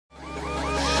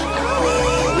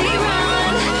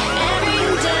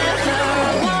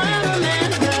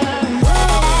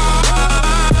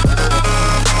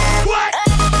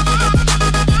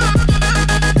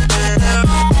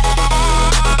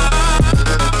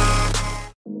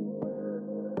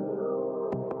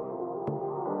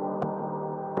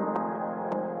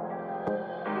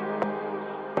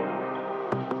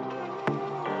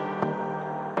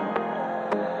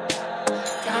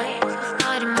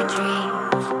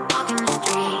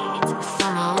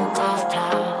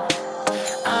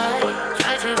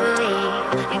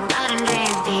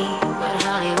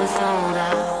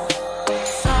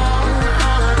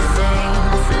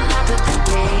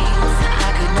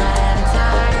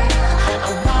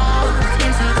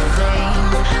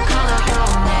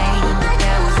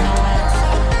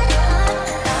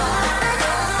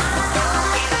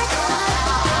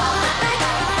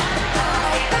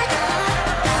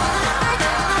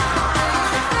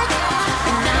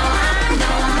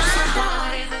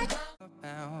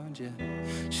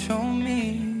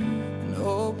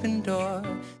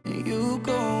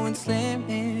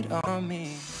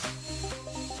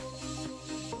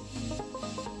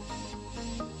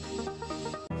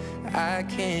I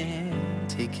can't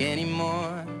take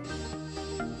anymore.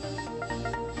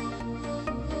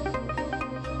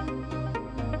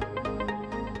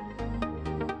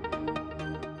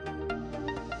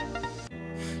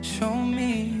 Show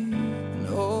me an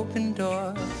open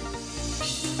door.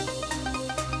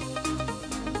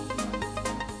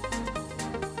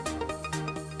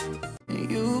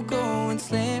 You go and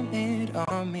slam it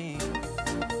on me.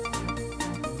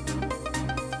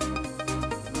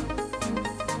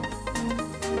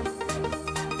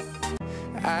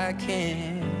 I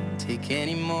can't take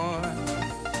anymore.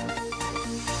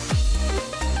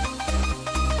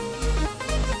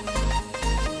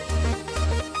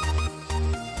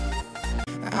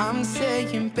 I'm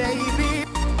saying, baby,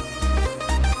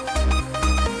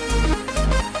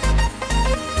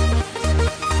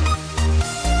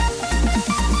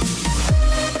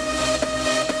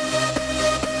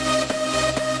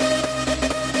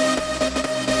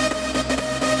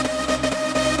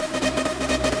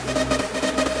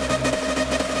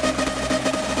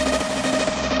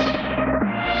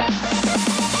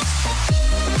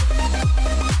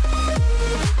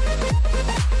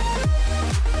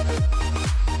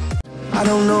 I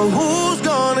don't know who's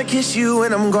gonna kiss you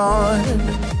when I'm gone.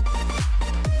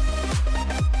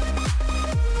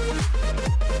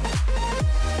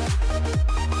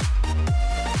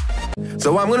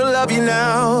 So I'm gonna love you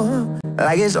now,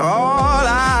 like it's all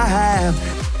I have.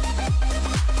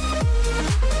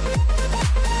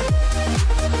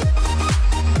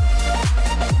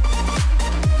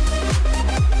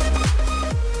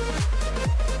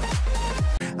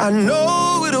 I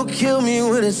know it'll kill me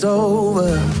when it's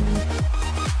over.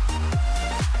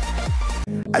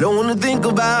 I don't wanna think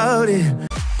about it.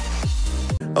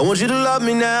 I want you to love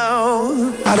me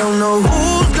now. I don't know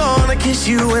who's gonna kiss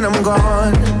you when I'm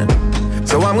gone.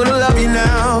 So I'm gonna love you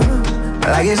now,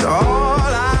 like it's all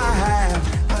I have.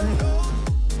 I know.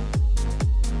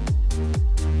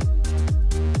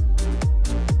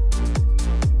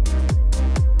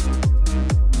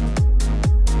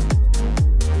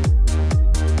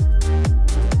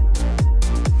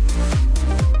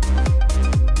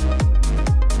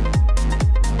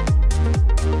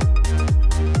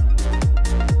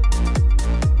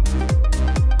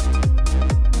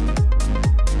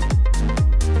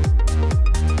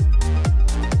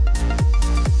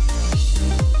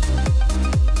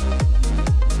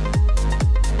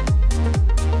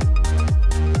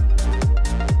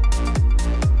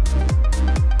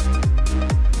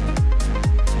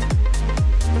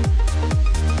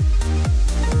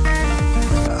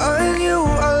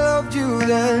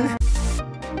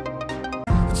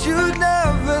 You'd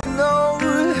never know,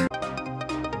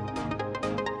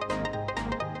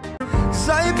 'cause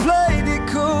I played it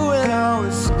cool and I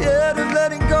was scared of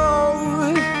letting go.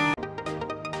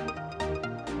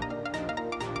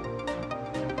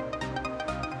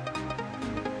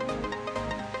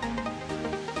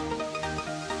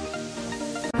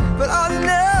 But I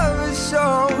never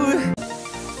showed.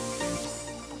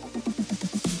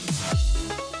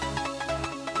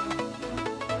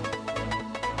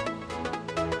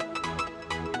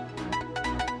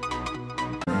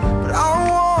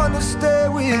 Stay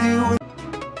with you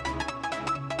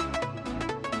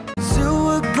till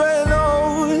we're growing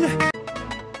old.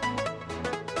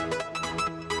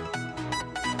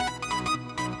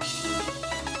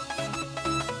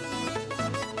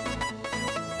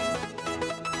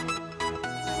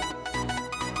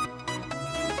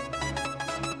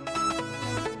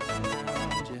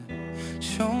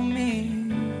 show me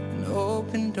an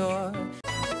open door.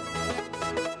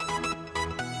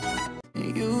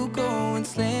 You go and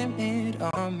slam it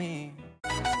on me.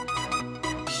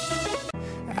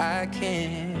 I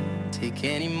can't take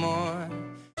anymore.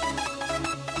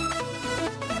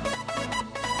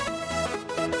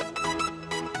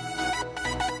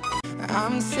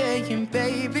 I'm saying,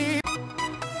 baby,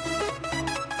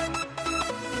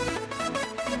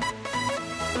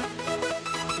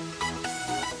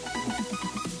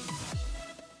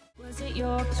 was it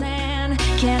your plan?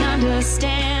 Can't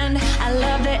understand. I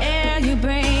love the air you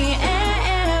bring.